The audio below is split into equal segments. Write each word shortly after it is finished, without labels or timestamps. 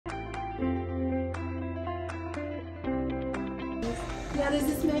does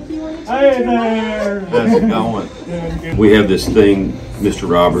this make you want to change Hey your there! mind? How's it going? We have this thing, Mr.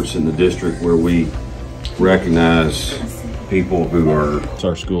 Roberts, in the district where we recognize people who are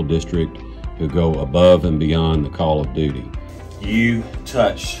our school district who go above and beyond the call of duty. You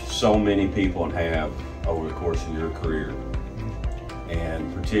touch so many people and have over the course of your career,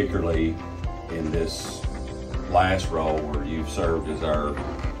 and particularly in this last role where you've served as our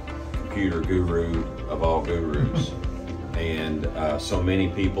computer guru of all gurus. And so many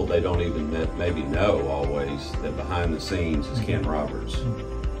people, they don't even maybe know always that behind the scenes is Ken Roberts,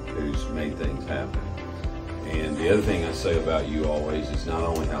 who's made things happen. And the other thing I say about you always is not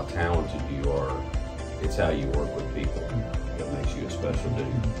only how talented you are, it's how you work with people that makes you a special dude.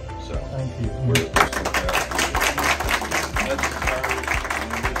 So Thank you. we're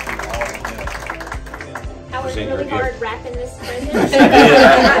I was really hard wrapping this present.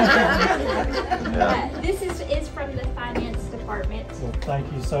 This is from the finance department. Well,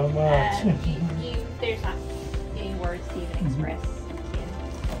 thank you so much. There's not any words to even express.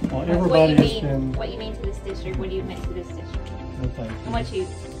 Well, everybody has been. What you mean to this district, what you meant to this district, Well, thank you. and what you.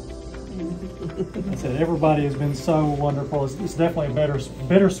 I said everybody has been so wonderful. It's definitely a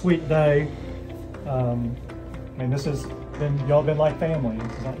bittersweet day. I mean, this has been, y'all been like family.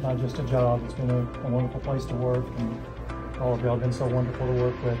 It's not just a job. It's been a wonderful place to work, and all of y'all have been so wonderful to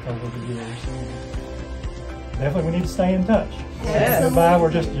work with over the years. Definitely, we need to stay in touch. Yes. Goodbye.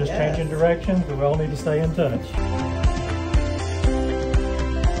 We're just changing directions, but we all need to stay in touch.